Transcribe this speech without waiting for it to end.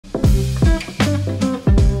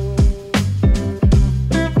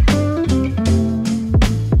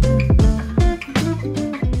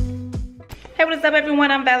up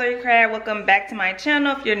everyone, I'm Valerie Cradd. Welcome back to my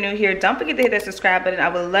channel. If you're new here, don't forget to hit that subscribe button. I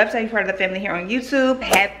would love to have you part of the family here on YouTube.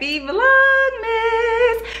 Happy Vlogmas!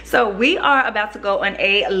 So we are about to go on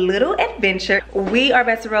a little adventure. We are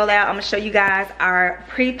about to roll out. I'm gonna show you guys our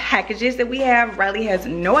pre-packages that we have. Riley has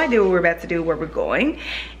no idea what we're about to do, where we're going.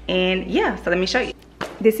 And yeah, so let me show you.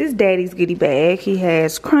 This is Daddy's goodie bag. He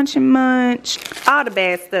has Crunch and Munch, all the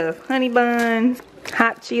bad stuff. Honey buns,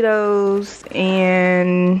 hot Cheetos,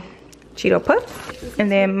 and Cheeto Puffs.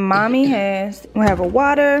 And then Mommy we have a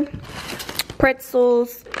water,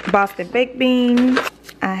 pretzels, Boston baked beans.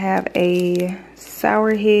 I have a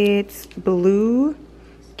Sour Heads blue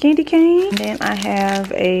candy cane. And then I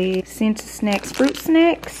have a Scented Snacks fruit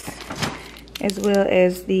snacks, as well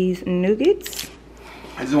as these nougats.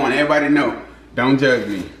 I just want everybody to know, don't judge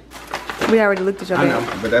me. We already looked at your bag. I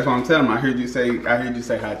know, but that's what I'm telling them. I heard you say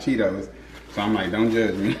hot Cheetos, so I'm like, don't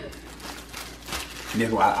judge me.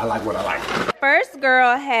 That's why I like what I like. First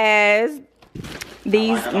girl has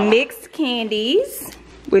these mixed candies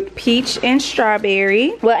with peach and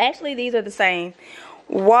strawberry. Well, actually these are the same.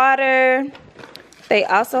 Water. They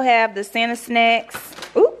also have the Santa Snacks.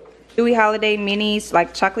 Ooh. Chewy Holiday Minis,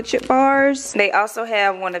 like chocolate chip bars. They also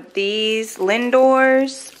have one of these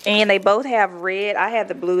Lindors, and they both have red. I have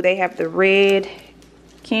the blue, they have the red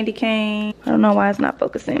candy cane. I don't know why it's not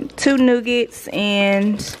focusing. 2 nougats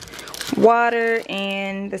and water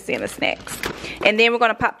and the Santa Snacks. And then we're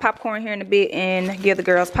gonna pop popcorn here in a bit and give the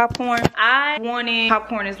girls popcorn. I wanted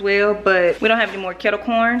popcorn as well, but we don't have any more kettle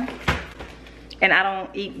corn. And I don't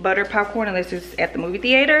eat butter popcorn unless it's at the movie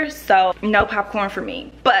theater, so no popcorn for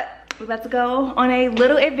me. But we're about to go on a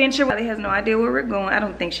little adventure. Riley has no idea where we're going. I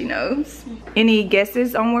don't think she knows. Any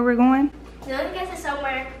guesses on where we're going? The only guess is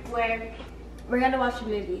somewhere where we're gonna watch a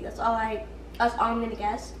movie. That's all I'm gonna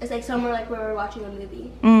guess. It's like somewhere like where we're watching a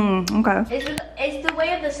movie. Okay. It's the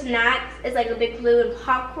way of the snacks. It's like a big blue and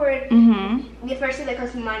popcorn. The first thing that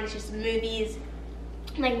comes to mind is just movies,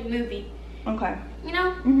 like movie. Okay. You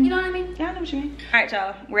know? You know what I mean? Yeah, I know what you mean. All right,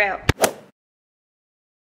 y'all, we're out.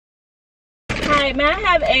 Hi, may I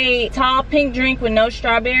have a tall pink drink with no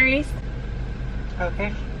strawberries?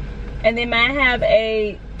 Okay. And then may I have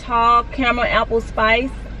a tall caramel apple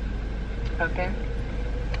spice? Okay.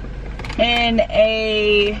 And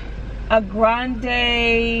a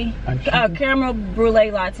grande caramel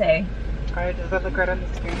brulee latte. Alright, does that look right on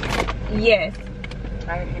the screen? Yes.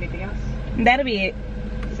 Alright, anything else? That'll be it.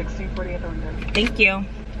 1648 on there. Thank you.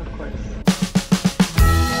 Of course.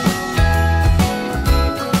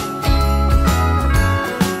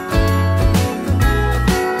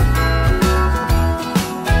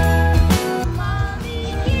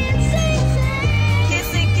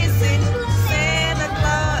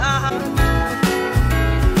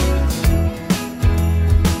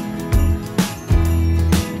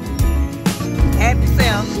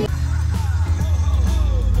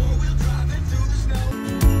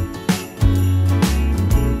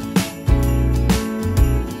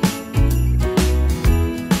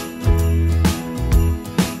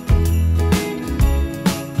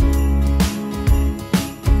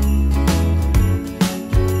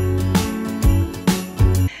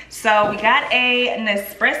 So we got a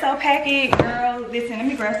Nespresso packet. Girl, listen, let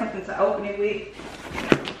me grab something to open it with.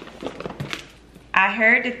 I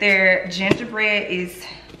heard that their gingerbread is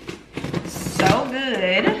so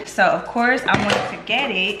good. So of course I wanted to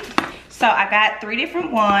get it. So I got 3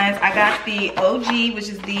 different ones. I got the OG, which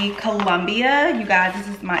is the Columbia. You guys,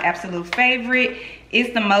 this is my absolute favorite.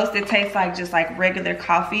 It's the most, it tastes like just like regular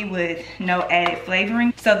coffee with no added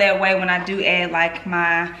flavoring. So that way when I do add like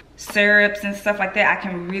my syrups and stuff like that, I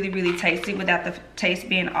can really taste it without the taste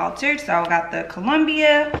being altered. So I got the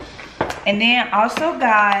Columbia. And then also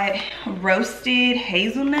got roasted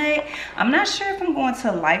hazelnut. I'm not sure if I'm going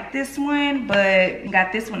to like this one, but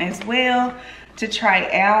got this one as well to try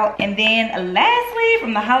out. And then lastly,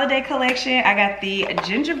 from the holiday collection, I got the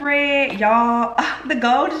gingerbread. Y'all, the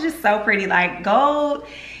gold is just so pretty. Like gold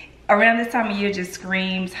around this time of year just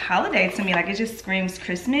screams holiday to me. Like it just screams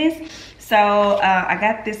Christmas. So I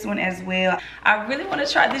got this one as well. I really want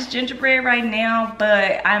to try this gingerbread right now,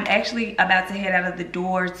 but I'm actually about to head out of the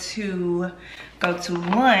door to go to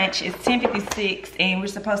lunch. It's 10:56 and we're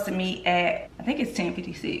supposed to meet at, I think it's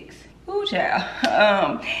 10:56. Ooh,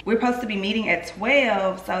 child. We're supposed to be meeting at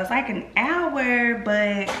 12, so it's like an hour,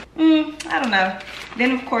 but I don't know.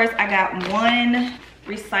 Then of course I got 1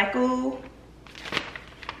 recycle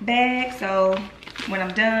bag, so when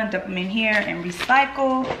I'm done, dump them in here and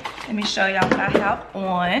recycle. Let me show y'all what I have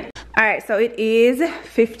on. All right, so it is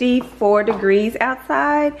 54 degrees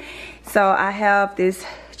outside, so I have this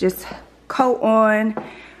just coat on,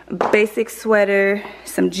 basic sweater,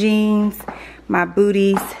 some jeans, my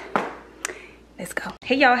booties. Let's go.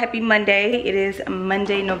 Hey y'all, happy Monday. It is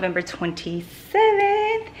Monday, November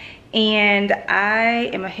 27th. And I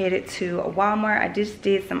am headed to Walmart. I just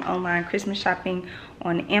did some online Christmas shopping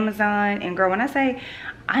on Amazon. And girl, when I say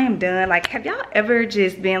I am done, like, have y'all ever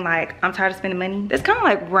just been like, I'm tired of spending money? That's kind of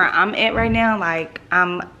like where I'm at right now. Like,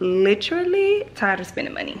 I'm literally tired of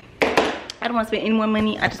spending money. I don't want to spend any more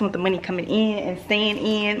money. I just want the money coming in and staying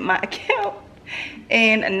in my account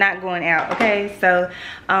and not going out. Okay, so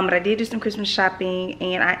but I did do some Christmas shopping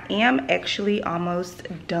and I am actually almost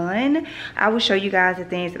done. I will show you guys the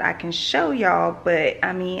things that I can show y'all, but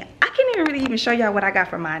I mean, I can't even really show y'all what I got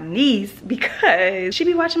for my niece because she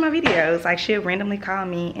be watching my videos. Like, she'll randomly call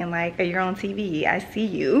me and like, hey, you're on TV, I see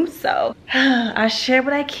you. So I share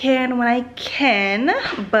what I can when I can,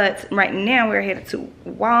 but right now we're headed to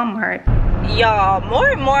Walmart. Y'all, more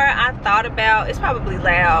and more I thought about, it's probably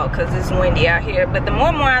loud because it's windy out here, but the more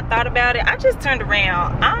and more I thought about it, I just turned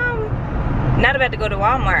around. I'm not about to go to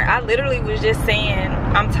Walmart. I literally was just saying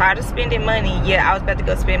I'm tired of spending money. Yeah, I was about to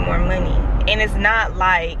go spend more money. And it's not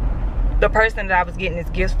like the person that I was getting this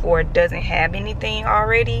gift for doesn't have anything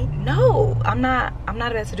already. No, I'm not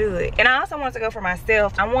about to do it. And I also want to go for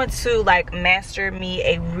myself. I want to like master me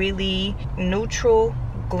a really neutral,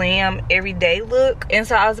 glam, everyday look. And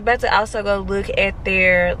so I was about to also go look at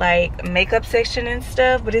their like makeup section and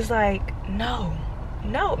stuff, but it's like, no,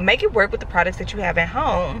 make it work with the products that you have at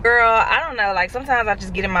home. Girl, I don't know, like sometimes I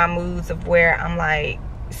just get in my moods of where I'm like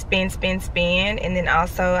spend, and then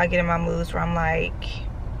also I get in my moods where I'm like,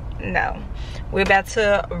 no, we're about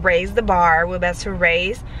to raise the bar, we're about to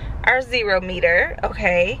raise our zero meter.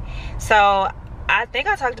 Okay, so I think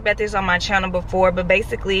I talked about this on my channel before, but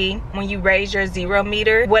basically when you raise your zero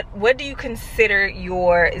meter, what do you consider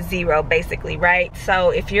your zero, basically, right? So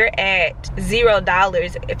if you're at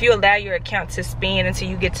 $0, if you allow your account to spend until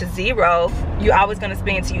you get to zero, you're always going to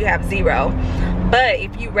spend until you have zero. But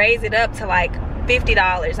if you raise it up to like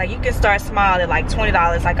 $50, like you can start small at like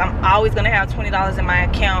 $20. Like, I'm always gonna have $20 in my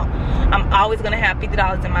account. I'm always gonna have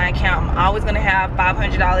 $50 in my account. I'm always gonna have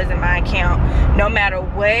 $500 in my account. No matter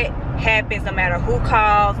what happens, no matter who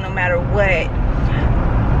calls, no matter what,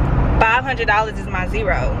 $500 is my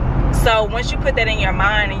zero. So once you put that in your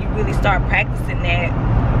mind and you really start practicing that,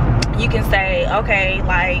 you can say, okay,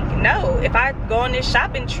 like, no, if I go on this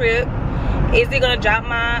shopping trip, is it gonna drop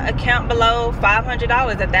my account below $500,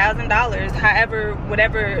 $1,000, however,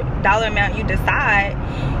 whatever dollar amount you decide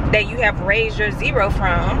that you have raised your zero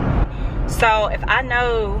from? So if I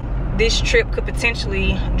know this trip could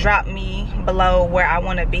potentially drop me below where I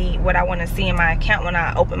want to be, what I want to see in my account when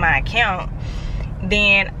I open my account,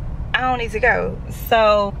 then I don't need to go.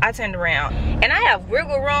 So I turned around and I have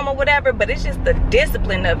wiggle room or whatever, but it's just the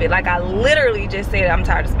discipline of it. Like, I literally just said I'm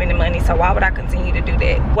tired of spending money, so why would I continue to do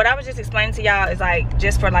that? What I was just explaining to y'all is like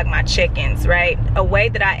just for like my check-ins, right? A way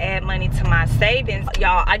that I add money to my savings.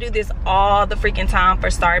 Y'all, I do this all the freaking time for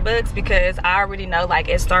Starbucks because I already know, like,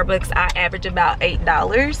 at Starbucks I average about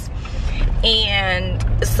 $8.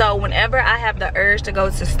 And so whenever I have the urge to go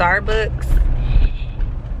to Starbucks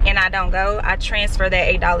and I don't go, I transfer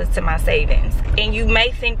that $8 to my savings. And you may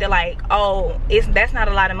think that like, oh, that's not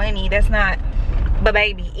a lot of money, that's not, but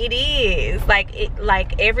baby, it is.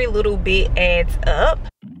 Like every little bit adds up.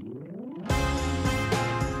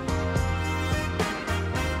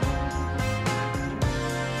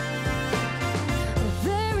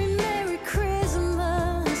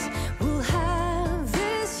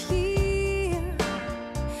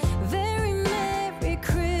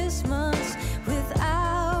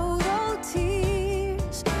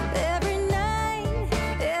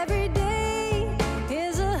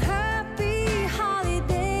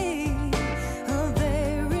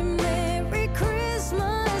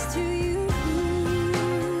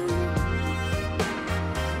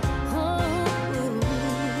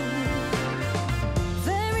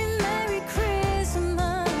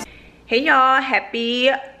 Hey y'all, happy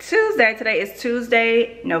Tuesday. Today is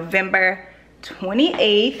Tuesday, November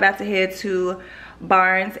 28th. About to head to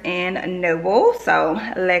Barnes and Noble, so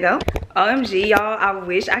Lego. OMG, y'all, I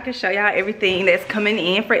wish I could show y'all everything that's coming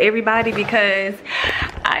in for everybody because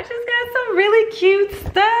I just got some really cute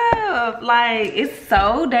stuff. Like, it's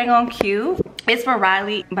so dang on cute. It's for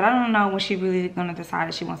Riley, but I don't know when she really gonna decide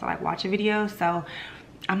that she wants to like watch a video, so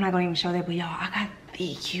I'm not gonna even show that. But y'all, I got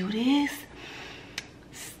the cutest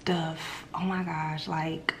stuff. Oh my gosh,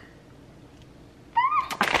 like,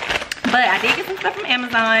 but I did get some stuff from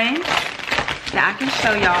Amazon that I can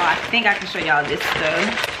show y'all. I think I can show y'all this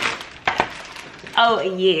stuff. Oh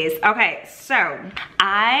yes. Okay, so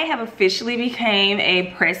I have officially became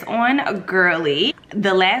a press-on girly.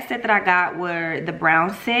 The last set that I got were the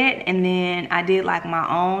brown set, and then I did like my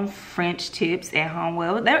own French tips at home.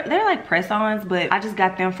 Well, they're like press-ons, but I just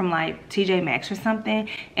got them from like TJ Maxx or something,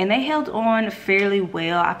 and they held on fairly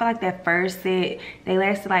well. I feel like that first set, they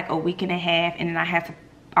lasted like a week and a half, and then I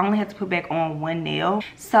only had to put back on one nail.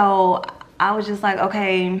 So I was just like,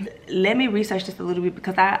 okay, let me research this a little bit,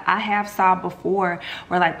 because I have saw before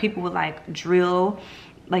where like people would like drill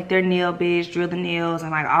like their nail beds, drill the nails,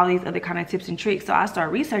 and like all these other kind of tips and tricks. So I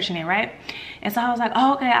started researching it, right? And so I was like,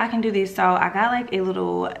 oh, okay, I can do this. So I got like a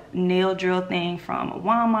little nail drill thing from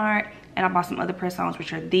Walmart, and I bought some other press-ons,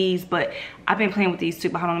 which are these, but I've been playing with these too,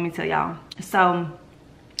 but hold on, let me tell y'all. So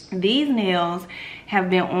these nails have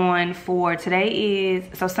been on for,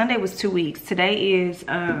 so Sunday was 2 weeks. Today is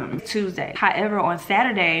Tuesday. However, on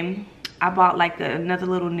Saturday, I bought like another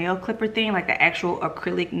little nail clipper thing, like the actual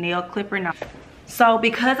acrylic nail clipper. Now, so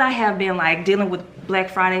because I have been like dealing with Black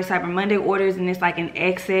Friday, Cyber Monday orders, and it's like in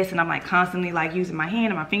excess, and I'm like constantly like using my hand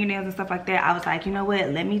and my fingernails and stuff like that, I was like, you know what,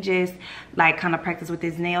 let me just like kind of practice with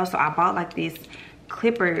this nail. So I bought like these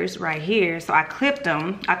clippers right here. So I clipped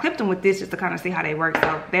them with this just to kind of see how they work.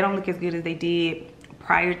 So they don't look as good as they did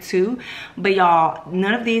prior to, but y'all,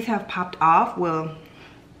 none of these have popped off. Well,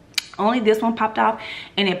 only this one popped off,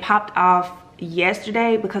 and it popped off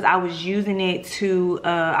yesterday because I was using it to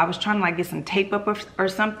I was trying to like get some tape up or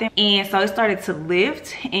something, and so it started to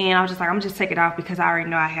lift, and I was just like, I'm just take it off because I already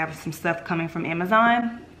know I have some stuff coming from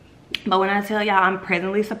Amazon. But when I tell y'all, I'm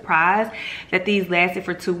presently surprised that these lasted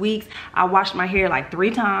for 2 weeks. I washed my hair like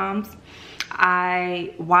 3 times.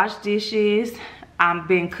 I washed dishes. I've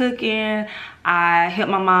been cooking. I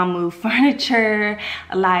helped my mom move furniture,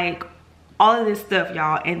 like all of this stuff,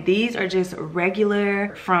 y'all. And these are just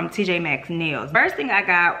regular from TJ Maxx nails. First thing I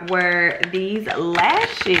got were these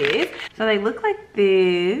lashes. So they look like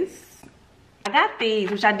this. I got these,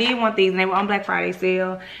 which I did want these, and they were on Black Friday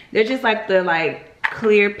sale. They're just like the like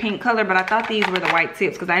clear pink color, but I thought these were the white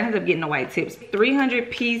tips because I ended up getting the white tips. 300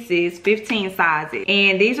 pieces, 15 sizes,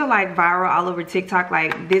 and these are like viral all over TikTok,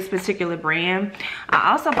 like this particular brand.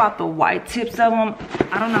 I also bought the white tips of them.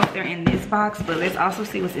 I don't know if they're in this box, but let's also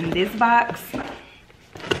see what's in this box.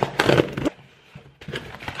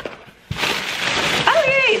 Oh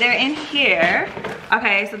yay, they're in here.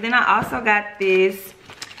 Okay, so then I also got this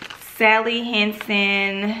Sally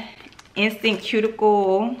Hansen Instant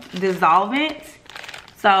Cuticle Dissolvent.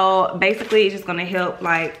 So basically it's just gonna help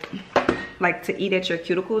like to eat at your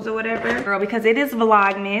cuticles or whatever, girl, because it is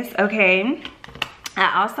Vlogmas. Okay,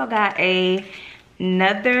 I also got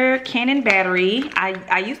another Canon battery.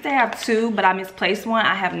 I used to have 2, but I misplaced one.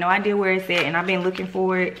 I have no idea where it's at, and I've been looking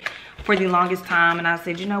for it for the longest time, and I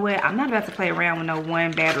said, you know what, I'm not about to play around with no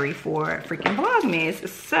 1 battery for freaking Vlogmas.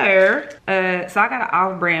 So I got an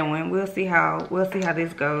off-brand one. We'll see how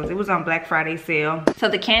this goes. It was on Black Friday sale. So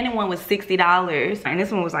the Canon one was $60, and this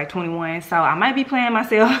one was like $21. So I might be playing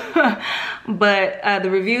myself, but the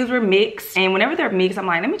reviews were mixed, and whenever they're mixed, I'm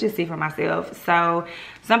like, let me just see for myself. So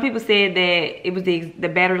some people said that it was the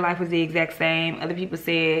battery life was the exact same. Other people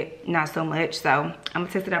said not so much. So I'm gonna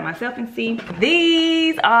test it out myself and see.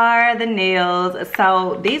 These are the nails.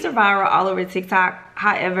 So these are viral all over TikTok.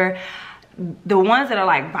 However, the ones that are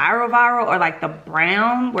like viral are like the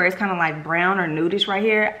brown, where it's kind of like brown or nudish right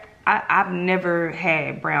here. I've never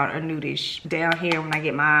had brown or nudish down here when I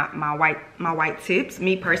get my white tips,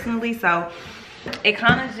 me personally. So it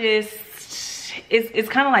kind of just it's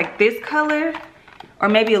kind of like this color, or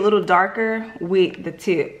maybe a little darker with the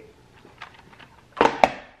tip.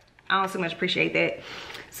 I don't so much appreciate that.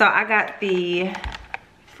 So I got the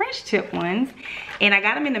French tip ones, and I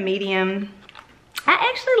got them in the medium. I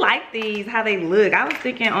actually like these, how they look. I was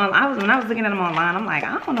thinking when I was looking at them online, I'm like,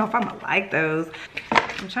 I don't know if I'm gonna like those.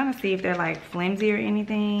 I'm trying to see if they're like flimsy or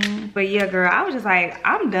anything. But yeah, girl, I was just like,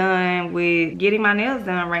 I'm done with getting my nails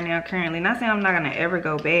done right now currently. Not saying I'm not gonna ever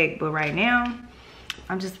go back, but right now,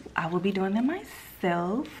 I will be doing them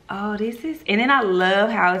myself. Oh, this is, and then I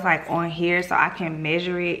love how it's like on here, so I can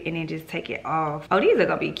measure it and then just take it off. Oh, these are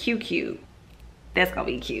gonna be cute. That's gonna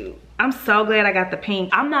be cute. I'm so glad I got the pink.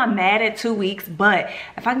 I'm not mad at 2 weeks, but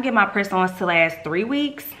if I can get my press-ons to last 3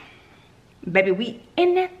 weeks, baby, we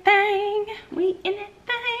in that thing. We in that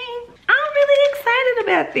thing. I'm really excited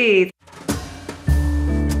about these.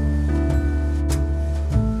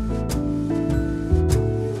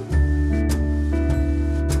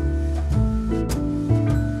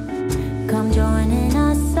 Come joining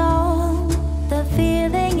us all. The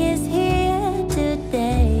feeling is here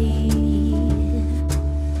today.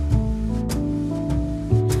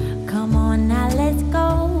 Come on now, let's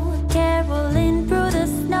go. Caroling through the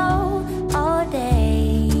snow all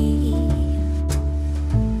day.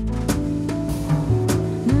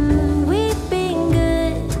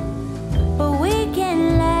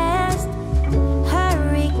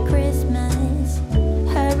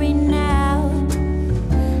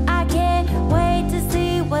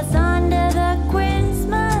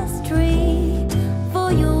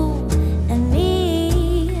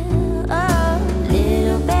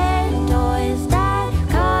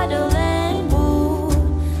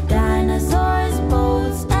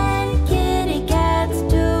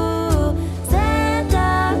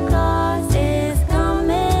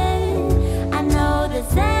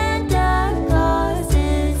 the same.